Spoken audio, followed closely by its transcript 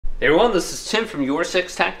Hey everyone, this is Tim from Your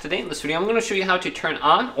 6 Tech. Today in this video I'm going to show you how to turn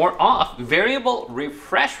on or off variable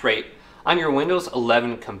refresh rate on your Windows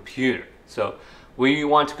 11 computer. So we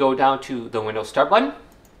want to go down to the Windows Start button,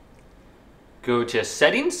 go to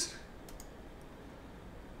Settings,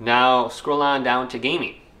 now scroll on down to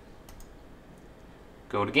Gaming,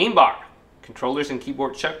 go to Game Bar, Controllers and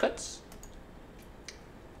Keyboard Shortcuts.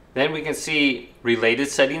 Then we can see Related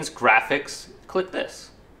Settings, Graphics, click this.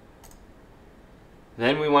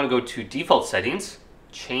 Then we want to go to Default Settings,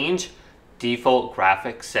 change Default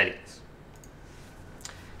Graphics Settings.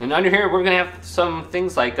 And under here, we're going to have some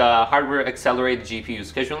things like hardware accelerated GPU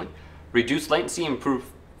scheduling, reduce latency, improve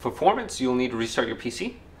performance. You'll need to restart your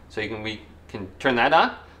PC, so we can turn that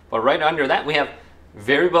on. But right under that, we have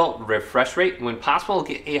variable refresh rate. When possible,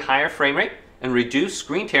 get a higher frame rate and reduce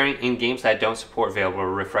screen tearing in games that don't support variable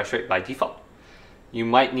refresh rate by default. You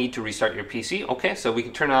might need to restart your PC. Okay, so we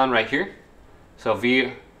can turn it on right here. So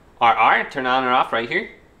VRR, turn on or off right here.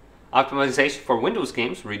 Optimization for Windows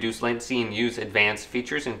games, reduce latency and use advanced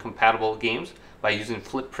features in compatible games by using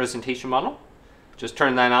flip presentation model. Just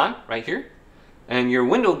turn that on right here. And your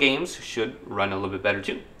Windows games should run a little bit better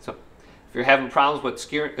too. So if you're having problems with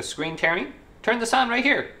screen tearing, turn this on right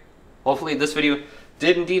here. Hopefully this video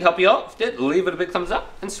did indeed help you out. If it did, leave it a big thumbs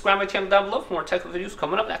up and subscribe to my channel down below for more technical videos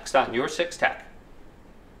coming up next on Your 6 Tech.